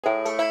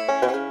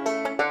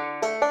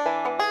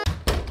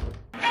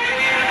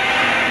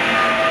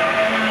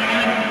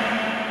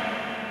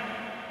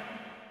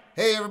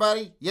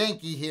everybody,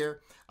 Yankee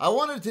here. I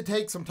wanted to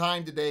take some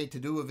time today to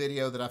do a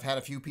video that I've had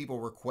a few people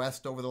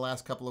request over the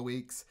last couple of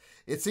weeks.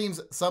 It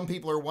seems some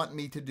people are wanting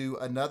me to do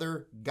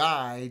another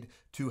guide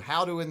to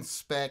how to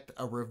inspect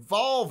a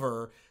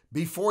revolver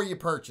before you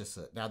purchase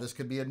it. Now, this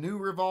could be a new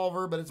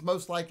revolver, but it's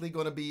most likely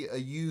going to be a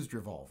used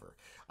revolver.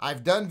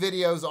 I've done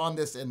videos on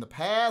this in the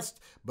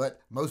past,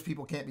 but most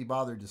people can't be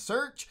bothered to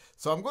search.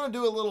 So I'm going to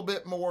do a little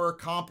bit more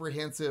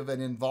comprehensive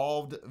and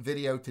involved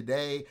video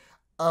today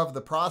of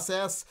the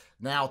process.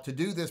 Now, to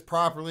do this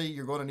properly,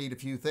 you're going to need a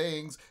few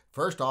things.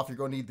 First off, you're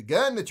going to need the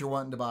gun that you're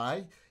wanting to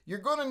buy. You're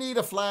going to need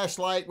a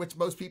flashlight, which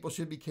most people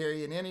should be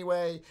carrying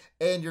anyway.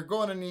 And you're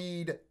going to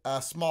need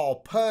a small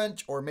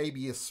punch or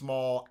maybe a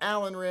small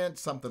Allen wrench,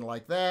 something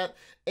like that.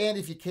 And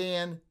if you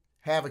can,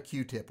 have a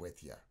Q-tip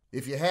with you.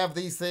 If you have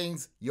these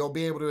things, you'll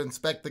be able to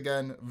inspect the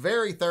gun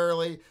very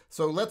thoroughly.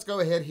 So let's go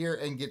ahead here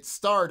and get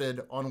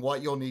started on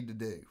what you'll need to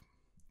do.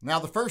 Now,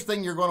 the first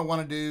thing you're going to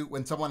want to do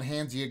when someone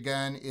hands you a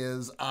gun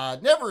is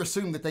never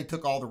assume that they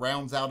took all the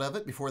rounds out of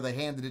it before they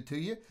handed it to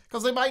you,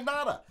 because they might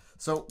not have.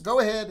 So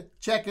go ahead,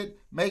 check it,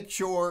 make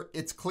sure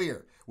it's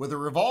clear. With a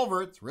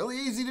revolver, it's really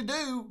easy to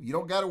do. You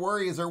don't got to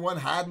worry, is there one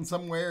hiding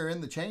somewhere in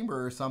the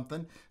chamber or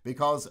something?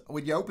 Because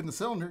when you open the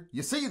cylinder,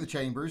 you see the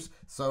chambers.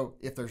 So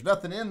if there's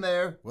nothing in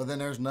there, well, then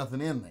there's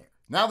nothing in there.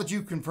 Now that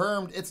you've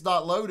confirmed it's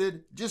not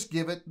loaded, just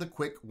give it the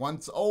quick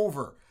once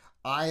over.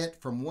 Eye it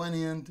from one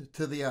end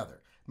to the other.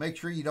 Make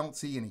sure you don't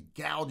see any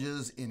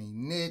gouges, any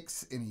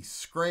nicks, any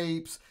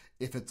scrapes.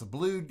 If it's a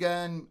blued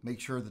gun, make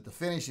sure that the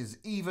finish is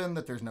even,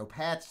 that there's no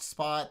patched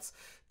spots.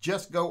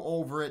 Just go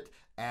over it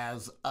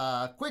as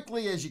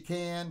quickly as you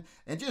can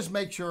and just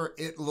make sure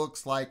it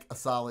looks like a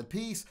solid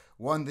piece,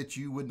 one that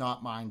you would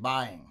not mind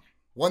buying.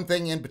 One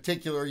thing in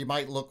particular you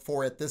might look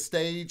for at this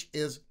stage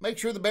is make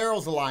sure the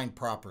barrel's aligned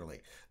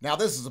properly. Now,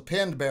 this is a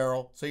pinned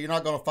barrel, so you're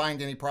not going to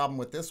find any problem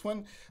with this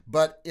one.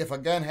 But if a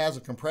gun has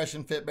a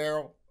compression fit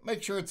barrel,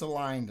 make sure it's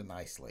aligned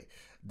nicely.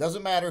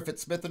 Doesn't matter if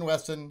it's Smith &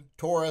 Wesson,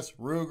 Taurus,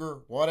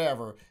 Ruger,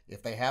 whatever.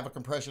 If they have a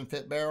compression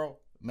fit barrel,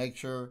 make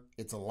sure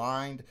it's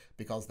aligned,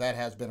 because that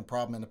has been a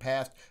problem in the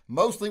past,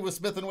 mostly with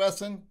Smith &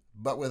 Wesson,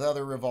 but with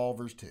other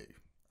revolvers too.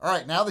 All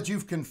right, now that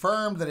you've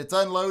confirmed that it's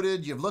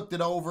unloaded, you've looked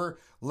it over,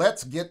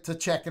 let's get to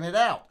checking it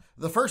out.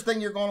 The first thing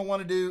you're going to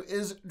want to do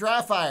is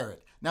dry fire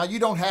it. Now, you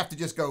don't have to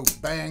just go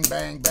bang,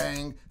 bang,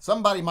 bang.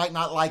 Somebody might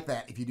not like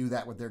that if you do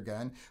that with their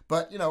gun,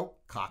 but, you know,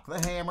 cock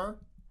the hammer,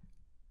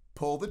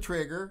 pull the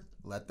trigger,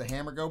 let the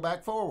hammer go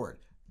back forward.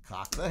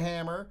 Cock the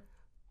hammer,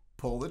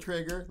 pull the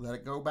trigger, let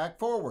it go back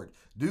forward.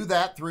 Do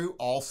that through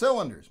all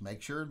cylinders.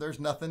 Make sure there's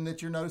nothing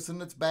that you're noticing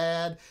that's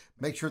bad.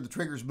 Make sure the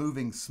trigger's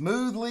moving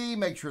smoothly.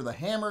 Make sure the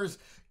hammer's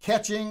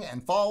catching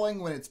and falling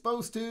when it's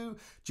supposed to.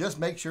 Just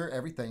make sure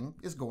everything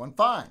is going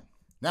fine.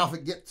 Now, if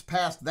it gets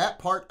past that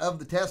part of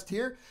the test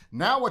here,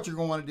 now what you're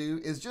going to want to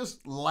do is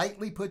just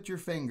lightly put your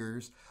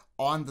fingers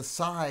on the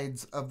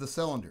sides of the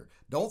cylinder.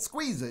 Don't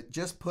squeeze it,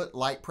 just put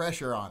light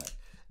pressure on it.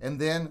 And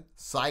then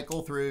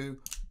cycle through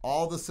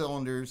all the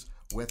cylinders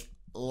with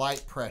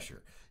light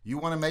pressure. You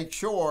want to make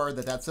sure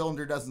that that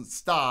cylinder doesn't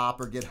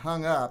stop or get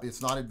hung up.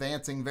 It's not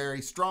advancing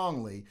very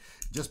strongly,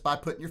 just by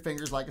putting your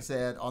fingers, like I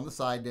said, on the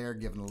side there,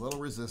 giving a little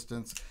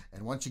resistance.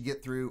 And once you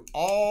get through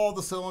all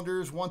the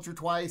cylinders once or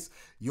twice,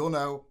 you'll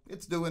know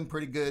it's doing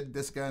pretty good.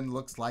 This gun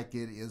looks like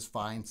it is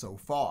fine so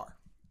far.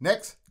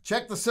 Next,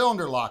 check the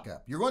cylinder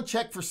lockup. You're going to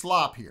check for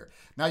slop here.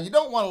 Now, you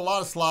don't want a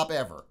lot of slop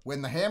ever.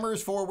 When the hammer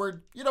is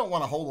forward, you don't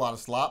want a whole lot of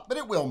slop, but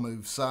it will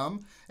move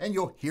some, and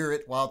you'll hear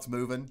it while it's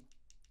moving.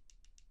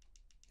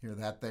 Hear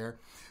that there?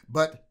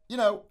 But, you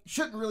know,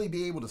 shouldn't really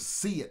be able to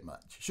see it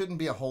much. Shouldn't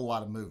be a whole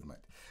lot of movement.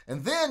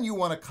 And then you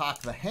want to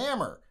cock the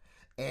hammer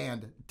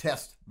and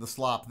test the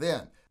slop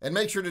then. And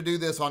make sure to do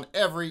this on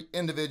every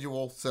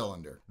individual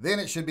cylinder. Then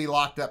it should be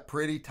locked up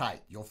pretty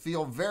tight. You'll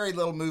feel very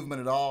little movement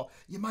at all.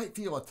 You might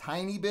feel a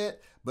tiny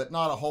bit, but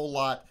not a whole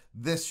lot.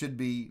 This should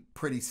be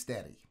pretty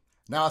steady.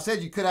 Now, I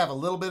said you could have a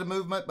little bit of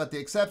movement, but the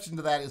exception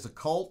to that is a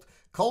Colt.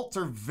 Colts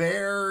are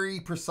very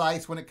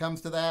precise when it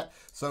comes to that.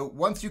 So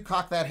once you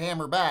cock that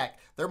hammer back,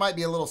 there might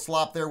be a little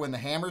slop there when the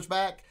hammer's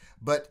back,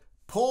 but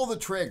pull the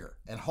trigger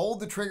and hold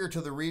the trigger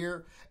to the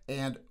rear,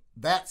 and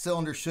that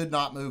cylinder should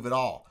not move at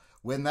all.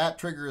 When that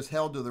trigger is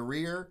held to the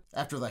rear,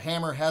 after the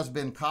hammer has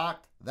been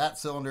cocked, that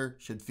cylinder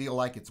should feel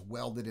like it's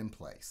welded in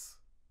place.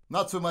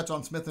 Not so much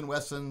on Smith &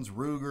 Wessons,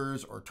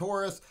 Rugers, or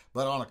Taurus,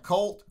 but on a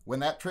Colt, when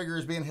that trigger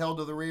is being held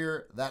to the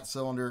rear, that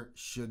cylinder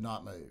should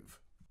not move.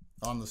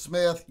 On the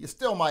Smith, you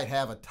still might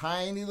have a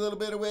tiny little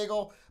bit of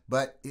wiggle,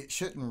 but it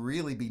shouldn't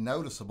really be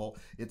noticeable.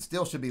 It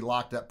still should be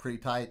locked up pretty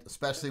tight,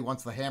 especially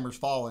once the hammer's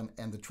fallen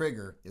and the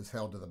trigger is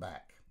held to the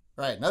back.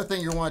 All right, another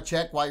thing you want to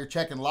check while you're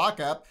checking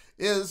lockup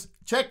is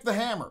check the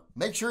hammer.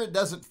 Make sure it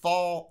doesn't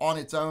fall on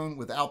its own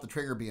without the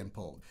trigger being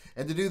pulled.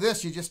 And to do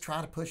this, you just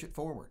try to push it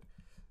forward.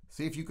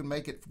 See if you can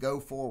make it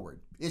go forward.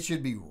 It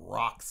should be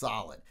rock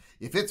solid.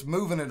 If it's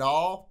moving at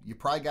all, you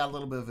probably got a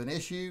little bit of an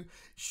issue.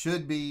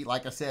 Should be,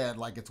 like I said,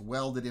 like it's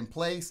welded in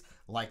place,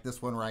 like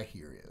this one right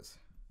here is.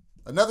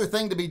 Another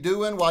thing to be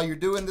doing while you're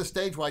doing this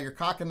stage, while you're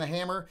cocking the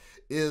hammer,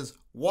 is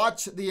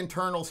watch the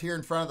internals here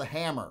in front of the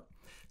hammer.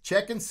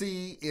 Check and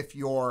see if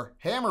your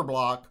hammer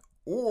block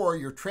or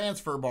your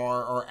transfer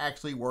bar are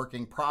actually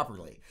working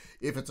properly.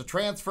 If it's a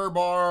transfer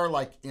bar,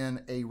 like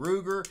in a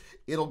Ruger,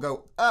 it'll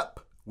go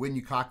up when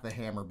you cock the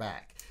hammer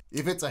back.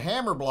 If it's a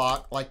hammer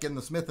block, like in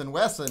the Smith &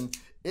 Wesson,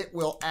 it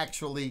will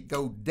actually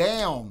go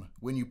down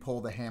when you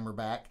pull the hammer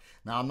back.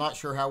 Now, I'm not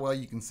sure how well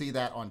you can see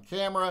that on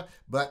camera,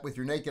 but with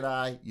your naked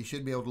eye, you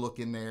should be able to look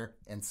in there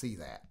and see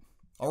that.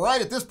 All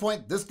right, at this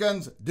point, this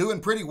gun's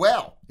doing pretty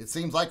well. It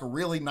seems like a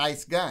really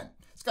nice gun.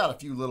 It's got a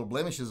few little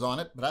blemishes on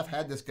it, but I've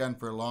had this gun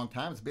for a long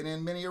time. It's been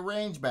in many a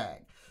range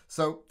bag,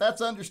 so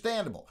that's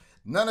understandable.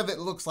 None of it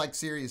looks like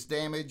serious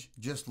damage,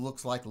 just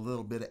looks like a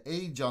little bit of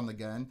age on the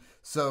gun.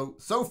 So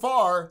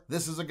far,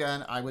 this is a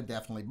gun I would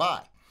definitely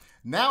buy.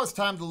 Now it's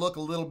time to look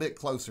a little bit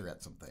closer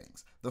at some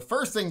things. The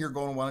first thing you're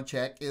going to want to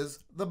check is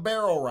the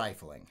barrel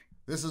rifling.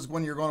 This is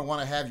when you're going to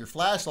want to have your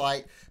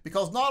flashlight,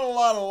 because not a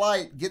lot of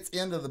light gets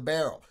into the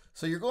barrel.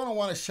 So you're going to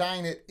want to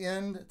shine it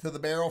into the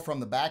barrel from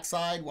the back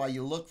side while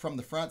you look from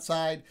the front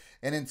side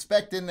and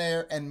inspect in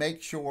there and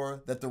make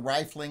sure that the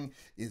rifling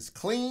is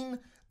clean,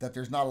 that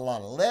there's not a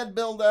lot of lead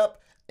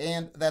buildup,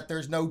 and that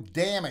there's no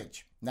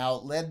damage. Now,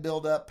 lead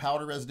buildup,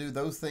 powder residue,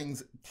 those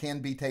things can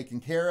be taken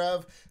care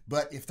of,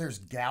 but if there's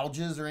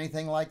gouges or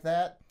anything like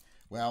that,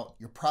 well,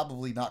 you're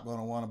probably not going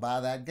to want to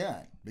buy that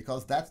gun,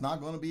 because that's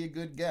not going to be a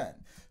good gun.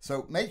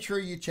 So make sure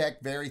you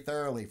check very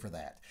thoroughly for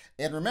that.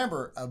 And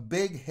remember, a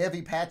big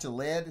heavy patch of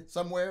lead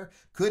somewhere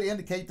could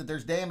indicate that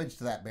there's damage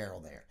to that barrel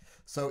there.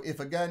 So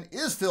if a gun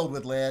is filled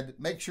with lead,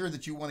 make sure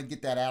that you want to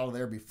get that out of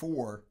there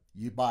before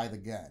you buy the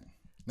gun.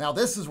 Now,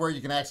 this is where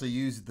you can actually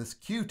use this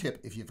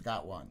Q-tip if you've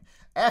got one.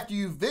 After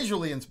you've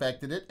visually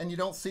inspected it and you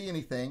don't see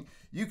anything,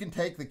 you can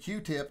take the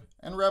Q-tip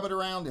and rub it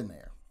around in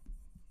there.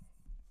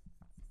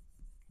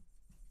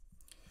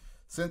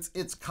 Since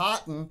it's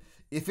cotton,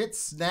 if it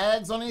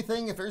snags on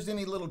anything, if there's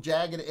any little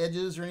jagged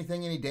edges or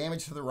anything, any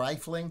damage to the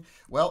rifling,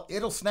 well,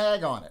 it'll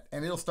snag on it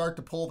and it'll start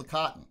to pull the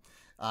cotton.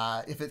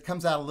 If it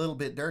comes out a little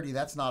bit dirty,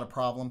 that's not a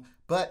problem.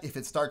 But if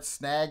it starts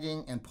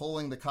snagging and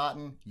pulling the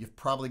cotton, you've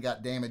probably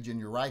got damage in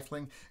your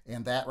rifling,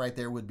 and that right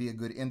there would be a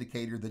good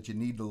indicator that you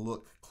need to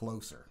look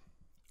closer.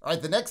 All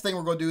right, the next thing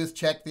we're going to do is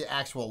check the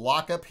actual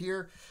lockup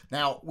here.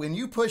 Now, when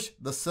you push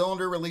the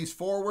cylinder release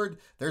forward,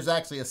 there's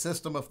actually a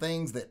system of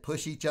things that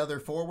push each other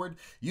forward.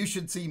 You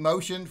should see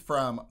motion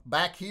from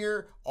back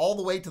here all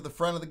the way to the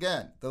front of the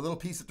gun. The little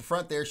piece at the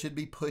front there should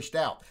be pushed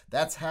out.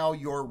 That's how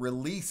you're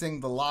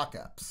releasing the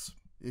lockups.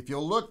 If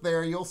you'll look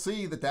there, you'll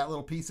see that that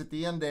little piece at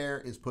the end there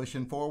is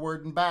pushing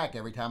forward and back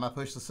every time I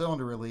push the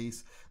cylinder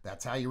release.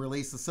 That's how you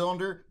release the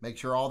cylinder. Make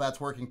sure all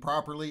that's working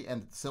properly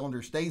and the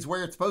cylinder stays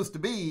where it's supposed to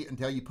be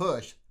until you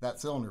push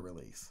that cylinder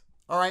release.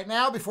 All right,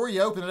 now before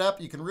you open it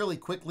up, you can really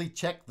quickly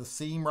check the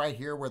seam right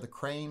here where the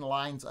crane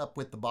lines up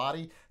with the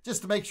body,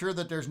 just to make sure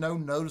that there's no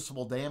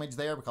noticeable damage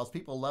there, because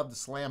people love to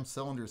slam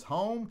cylinders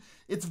home.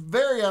 It's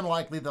very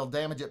unlikely they'll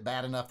damage it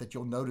bad enough that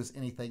you'll notice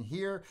anything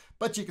here,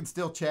 but you can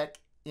still check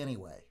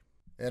anyway.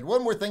 And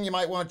one more thing you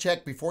might want to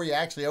check before you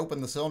actually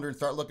open the cylinder and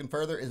start looking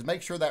further is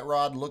make sure that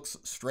rod looks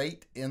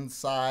straight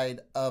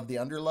inside of the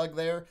underlug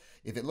there.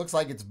 If it looks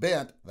like it's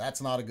bent,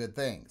 that's not a good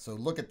thing. So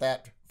look at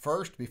that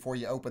first before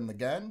you open the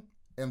gun.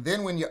 And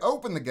then when you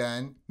open the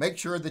gun, make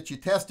sure that you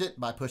test it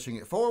by pushing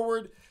it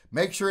forward.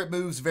 Make sure it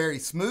moves very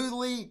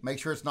smoothly. Make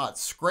sure it's not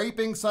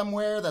scraping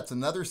somewhere. That's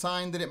another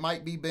sign that it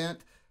might be bent.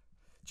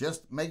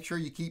 Just make sure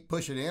you keep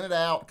pushing in and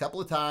out a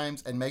couple of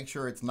times and make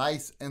sure it's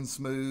nice and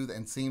smooth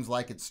and seems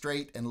like it's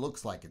straight and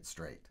looks like it's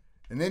straight.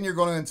 And then you're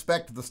going to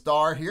inspect the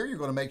star here. You're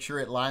going to make sure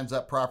it lines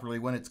up properly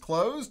when it's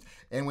closed.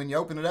 And when you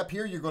open it up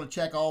here, you're going to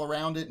check all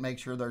around it, make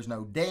sure there's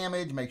no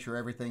damage, make sure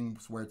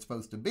everything's where it's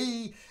supposed to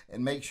be,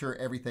 and make sure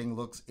everything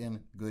looks in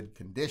good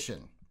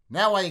condition.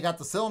 Now, while you got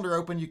the cylinder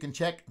open, you can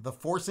check the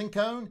forcing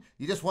cone.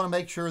 You just want to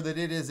make sure that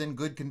it is in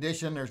good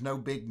condition. There's no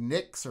big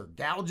nicks or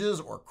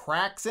gouges or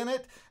cracks in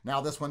it.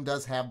 Now, this one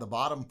does have the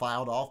bottom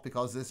filed off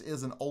because this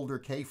is an older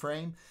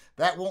K-frame.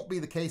 That won't be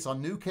the case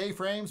on new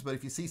K-frames, but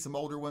if you see some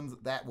older ones,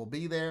 that will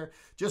be there.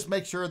 Just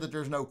make sure that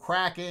there's no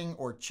cracking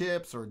or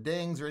chips or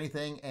dings or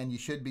anything, and you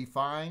should be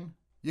fine.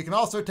 You can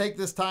also take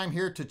this time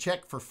here to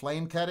check for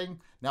flame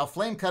cutting. Now,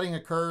 flame cutting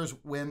occurs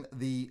when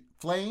the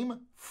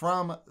flame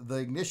from the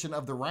ignition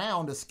of the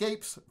round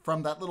escapes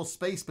from that little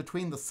space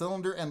between the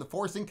cylinder and the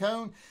forcing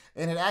cone,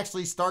 and it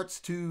actually starts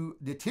to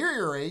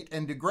deteriorate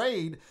and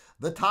degrade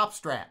the top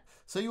strap.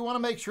 So you want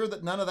to make sure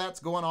that none of that's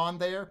going on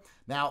there.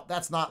 Now,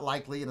 that's not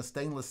likely in a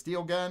stainless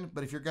steel gun,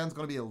 but if your gun's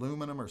going to be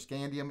aluminum or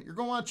scandium, you're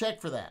going to want to check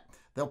for that.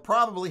 They'll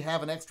probably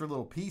have an extra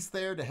little piece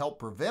there to help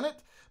prevent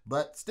it,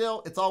 but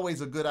still, it's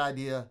always a good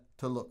idea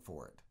to look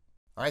for it.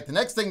 All right, the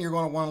next thing you're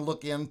going to want to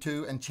look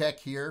into and check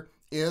here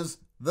is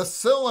the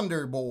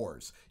cylinder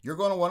bores. You're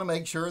going to want to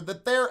make sure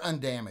that they're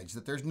undamaged,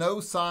 that there's no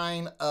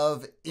sign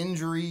of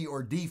injury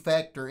or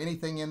defect or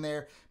anything in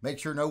there. Make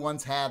sure no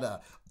one's had a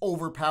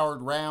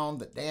overpowered round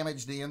that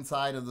damaged the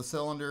inside of the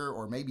cylinder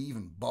or maybe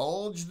even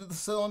bulged the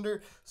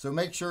cylinder. So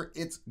make sure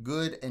it's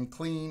good and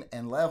clean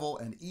and level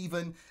and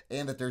even,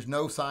 and that there's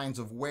no signs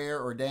of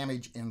wear or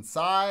damage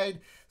inside,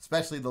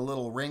 especially the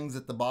little rings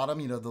at the bottom,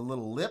 you know, the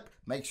little lip.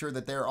 Make sure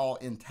that they're all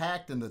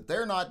intact and that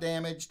they're not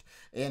damaged.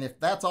 And if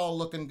that's all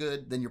looking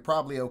good, then you're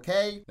probably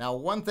okay. Now,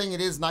 one thing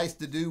it is nice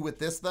to do with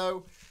this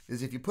though,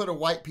 is if you put a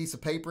white piece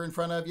of paper in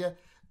front of you,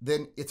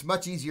 then it's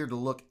much easier to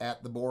look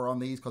at the bore on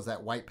these because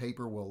that white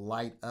paper will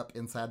light up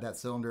inside that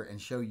cylinder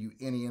and show you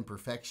any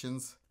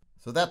imperfections.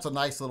 So that's a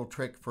nice little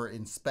trick for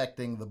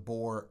inspecting the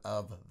bore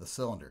of the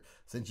cylinder.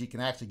 Since you can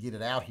actually get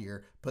it out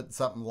here, put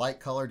something light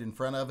colored in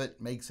front of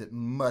it makes it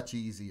much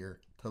easier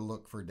to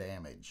look for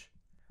damage.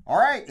 All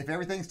right, if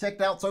everything's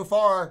checked out so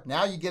far,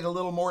 now you get a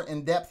little more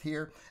in depth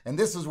here, and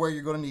this is where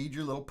you're going to need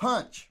your little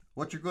punch.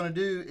 What you're going to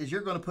do is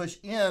you're going to push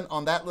in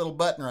on that little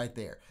button right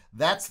there.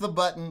 That's the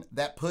button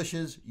that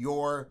pushes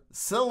your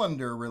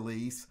cylinder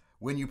release.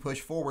 When you push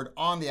forward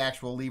on the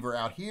actual lever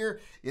out here,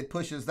 it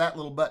pushes that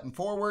little button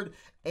forward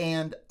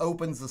and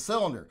opens the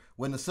cylinder.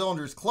 When the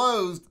cylinder is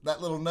closed,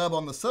 that little nub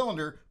on the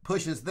cylinder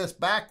pushes this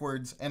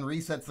backwards and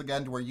resets the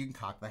gun to where you can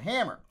cock the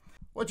hammer.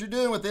 What you're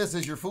doing with this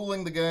is you're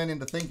fooling the gun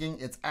into thinking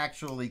it's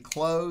actually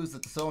closed,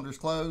 that the cylinder's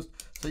closed,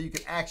 so you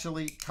can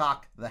actually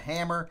cock the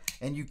hammer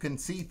and you can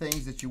see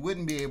things that you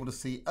wouldn't be able to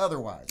see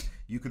otherwise.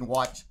 You can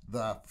watch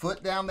the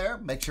foot down there,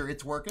 make sure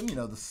it's working, you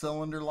know, the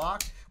cylinder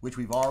lock, which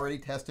we've already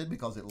tested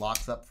because it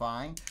locks up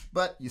fine,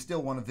 but you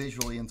still want to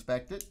visually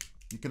inspect it.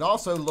 You can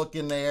also look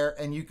in there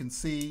and you can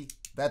see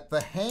that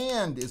the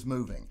hand is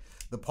moving,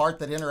 the part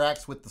that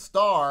interacts with the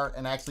star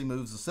and actually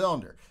moves the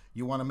cylinder.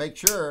 You want to make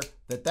sure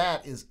that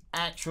that is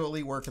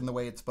actually working the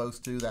way it's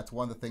supposed to. That's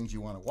one of the things you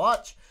want to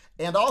watch.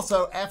 And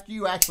also, after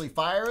you actually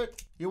fire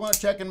it, you want to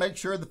check and make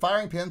sure the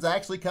firing pin's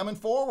actually coming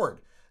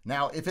forward.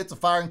 Now, if it's a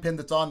firing pin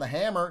that's on the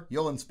hammer,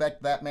 you'll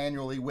inspect that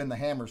manually when the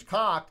hammer's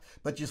cocked,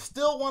 but you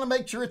still want to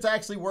make sure it's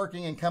actually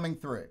working and coming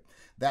through.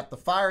 That the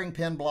firing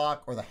pin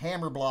block or the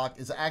hammer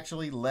block is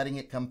actually letting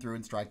it come through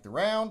and strike the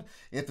round.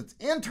 If it's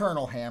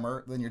internal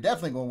hammer, then you're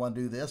definitely going to want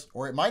to do this,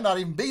 or it might not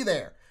even be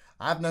there.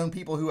 I've known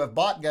people who have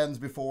bought guns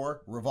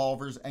before,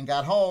 revolvers, and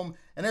got home,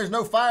 and there's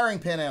no firing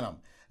pin in them.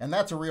 And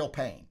that's a real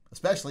pain,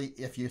 especially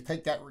if you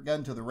take that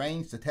gun to the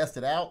range to test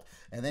it out,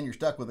 and then you're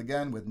stuck with a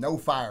gun with no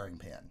firing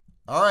pin.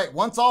 All right,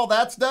 once all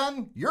that's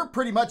done, you're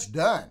pretty much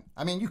done.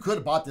 I mean, you could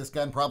have bought this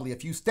gun probably a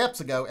few steps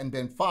ago and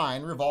been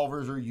fine.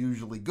 Revolvers are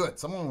usually good.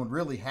 Someone would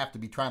really have to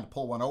be trying to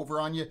pull one over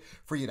on you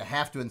for you to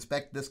have to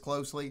inspect this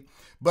closely.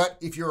 But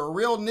if you're a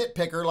real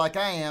nitpicker like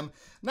I am,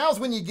 now's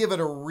when you give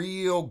it a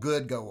real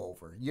good go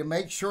over. You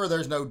make sure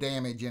there's no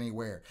damage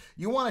anywhere.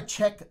 You want to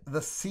check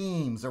the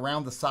seams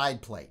around the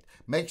side plate.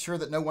 Make sure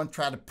that no one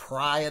tried to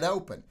pry it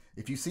open.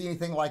 If you see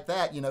anything like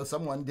that, you know,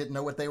 someone didn't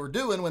know what they were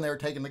doing when they were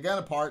taking the gun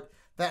apart,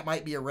 that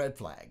might be a red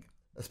flag.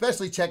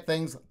 Especially check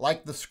things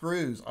like the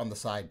screws on the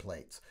side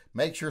plates.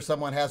 Make sure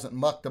someone hasn't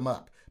mucked them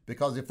up,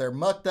 because if they're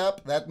mucked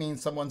up, that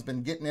means someone's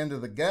been getting into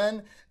the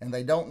gun and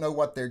they don't know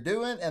what they're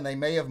doing, and they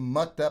may have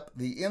mucked up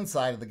the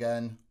inside of the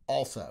gun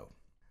also.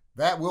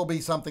 That will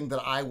be something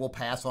that I will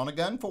pass on a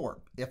gun for.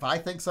 If I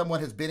think someone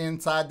has been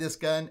inside this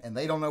gun and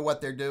they don't know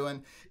what they're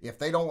doing, if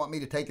they don't want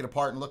me to take it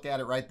apart and look at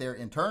it right there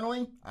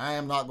internally, I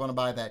am not going to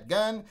buy that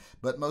gun,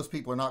 but most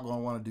people are not going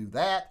to want to do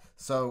that.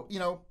 So, you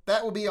know,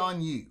 that will be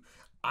on you.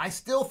 I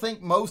still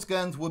think most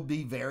guns would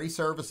be very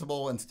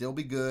serviceable and still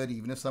be good,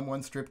 even if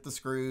someone stripped the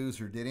screws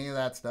or did any of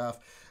that stuff,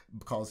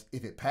 because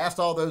if it passed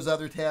all those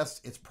other tests,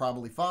 it's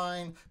probably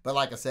fine. But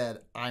like I said,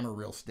 I'm a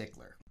real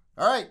stickler.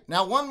 All right,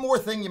 now one more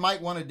thing you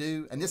might want to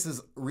do, and this is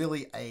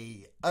really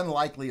a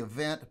unlikely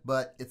event,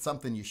 but it's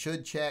something you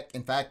should check.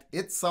 In fact,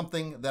 it's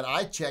something that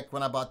I checked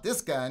when I bought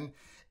this gun,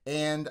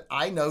 and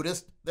I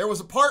noticed there was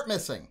a part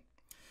missing.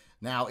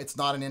 Now, it's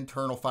not an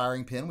internal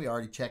firing pin. We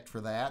already checked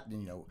for that, and,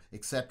 you know,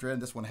 etc.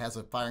 And this one has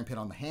a firing pin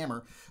on the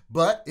hammer,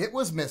 but it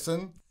was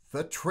missing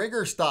the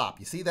trigger stop.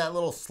 You see that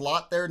little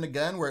slot there in the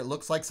gun where it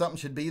looks like something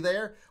should be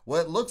there?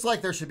 Well, it looks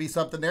like there should be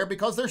something there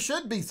because there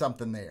should be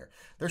something there.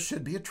 There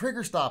should be a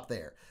trigger stop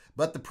there.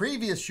 But the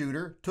previous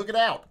shooter took it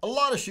out. A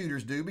lot of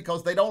shooters do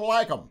because they don't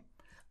like them.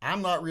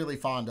 I'm not really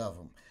fond of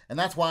them. And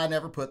that's why I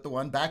never put the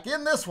one back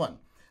in this one.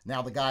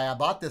 Now, the guy I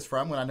bought this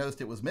from, when I noticed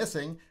it was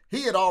missing,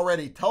 he had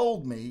already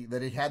told me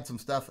that it had some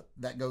stuff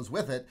that goes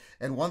with it.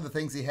 And one of the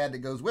things he had that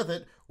goes with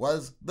it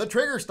was the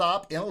trigger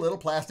stop in a little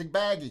plastic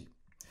baggie.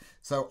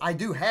 So I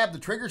do have the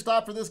trigger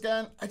stop for this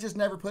gun. I just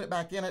never put it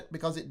back in it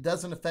because it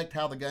doesn't affect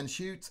how the gun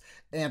shoots.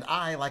 And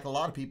I, like a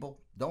lot of people,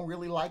 don't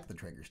really like the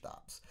trigger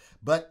stops.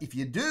 But if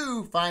you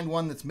do find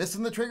one that's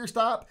missing the trigger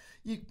stop,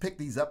 you can pick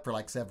these up for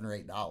like $7 or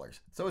 $8.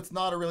 So it's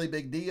not a really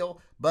big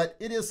deal, but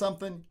it is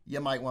something you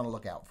might want to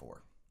look out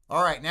for.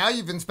 All right, now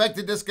you've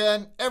inspected this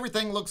gun.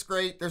 Everything looks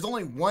great. There's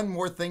only one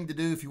more thing to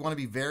do if you want to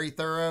be very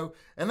thorough,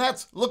 and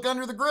that's look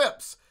under the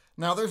grips.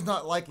 Now, there's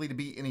not likely to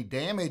be any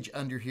damage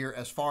under here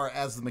as far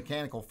as the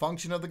mechanical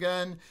function of the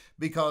gun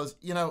because,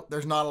 you know,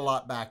 there's not a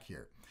lot back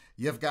here.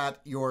 You've got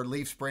your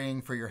leaf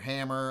spring for your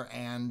hammer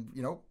and,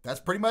 you know,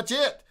 that's pretty much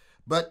it.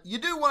 But you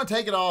do want to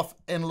take it off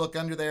and look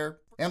under there.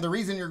 And the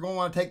reason you're going to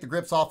want to take the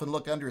grips off and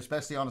look under,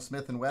 especially on a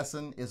Smith &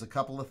 Wesson, is a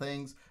couple of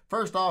things.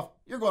 First off,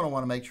 you're going to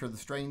want to make sure the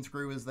strain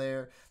screw is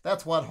there.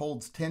 That's what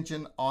holds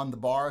tension on the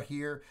bar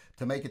here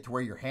to make it to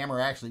where your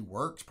hammer actually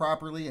works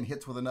properly and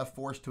hits with enough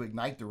force to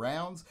ignite the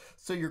rounds.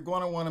 So you're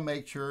going to want to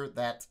make sure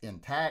that's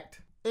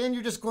intact. And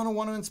you're just going to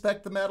want to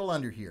inspect the metal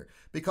under here,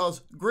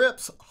 because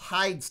grips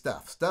hide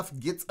stuff. Stuff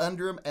gets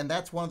under them, and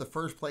that's one of the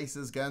first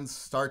places guns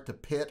start to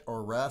pit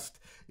or rust,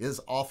 is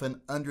often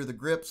under the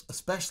grips,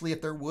 especially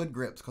if they're wood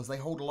grips, because they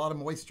hold a lot of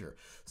moisture.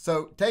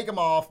 So take them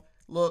off,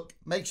 look,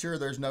 make sure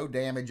there's no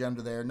damage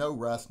under there, no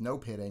rust, no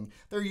pitting.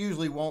 There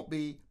usually won't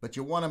be, but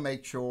you want to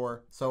make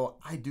sure. So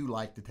I do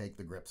like to take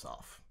the grips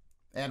off.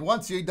 And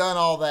once you've done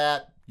all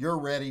that, you're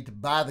ready to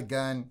buy the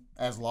gun,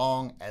 as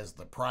long as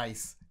the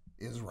price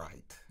is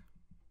right.